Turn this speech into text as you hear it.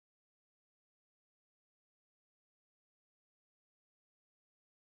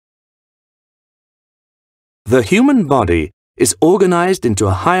The human body is organized into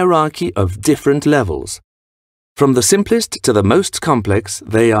a hierarchy of different levels. From the simplest to the most complex,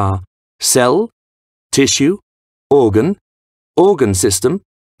 they are cell, tissue, organ, organ system,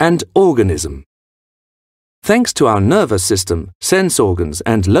 and organism. Thanks to our nervous system, sense organs,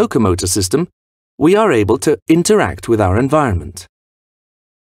 and locomotor system, we are able to interact with our environment.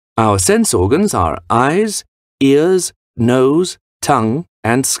 Our sense organs are eyes, ears, nose, tongue,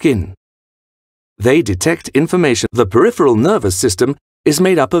 and skin. They detect information. The peripheral nervous system is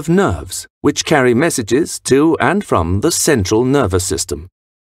made up of nerves, which carry messages to and from the central nervous system.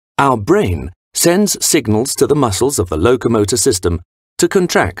 Our brain sends signals to the muscles of the locomotor system to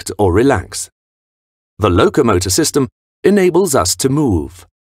contract or relax. The locomotor system enables us to move.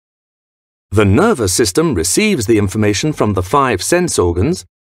 The nervous system receives the information from the 5 sense organs,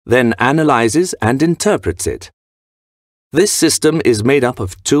 then analyzes and interprets it. This system is made up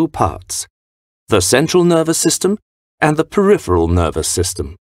of 2 parts: the central nervous system and the peripheral nervous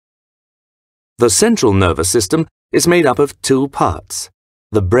system. The central nervous system is made up of 2 parts: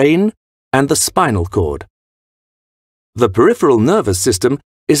 the brain and the spinal cord. The peripheral nervous system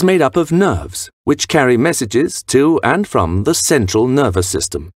is made up of nerves, which carry messages to and from the central nervous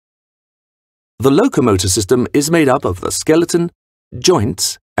system. The locomotor system is made up of the skeleton,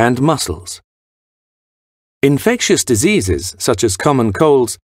 joints, and muscles. Infectious diseases, such as common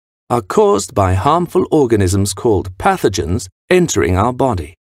colds, are caused by harmful organisms called pathogens entering our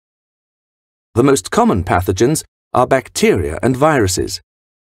body. The most common pathogens are bacteria and viruses.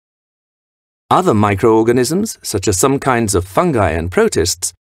 Other microorganisms, such as some kinds of fungi and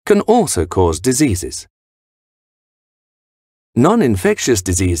protists, can also cause diseases. Non-infectious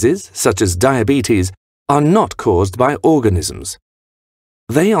diseases, such as diabetes, are not caused by organisms.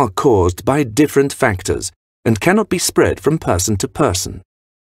 They are caused by different factors and cannot be spread from person to person.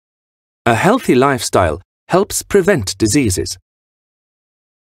 A healthy lifestyle helps prevent diseases.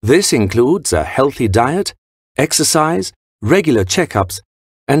 This includes a healthy diet, exercise, regular checkups,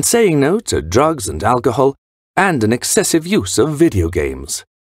 and saying no to drugs and alcohol, and an excessive use of video games.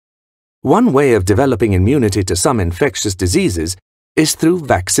 One way of developing immunity to some infectious diseases is through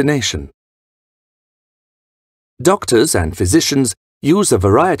vaccination. Doctors and physicians use a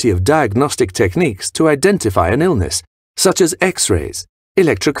variety of diagnostic techniques to identify an illness, such as X-rays,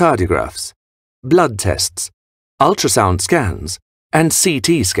 electrocardiographs, blood tests, ultrasound scans, and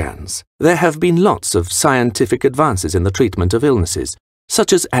CT scans. There have been lots of scientific advances in the treatment of illnesses,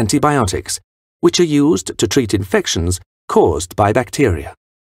 such as antibiotics, which are used to treat infections caused by bacteria.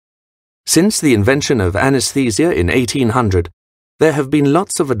 Since the invention of anesthesia in 1800, there have been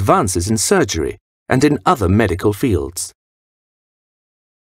lots of advances in surgery and in other medical fields.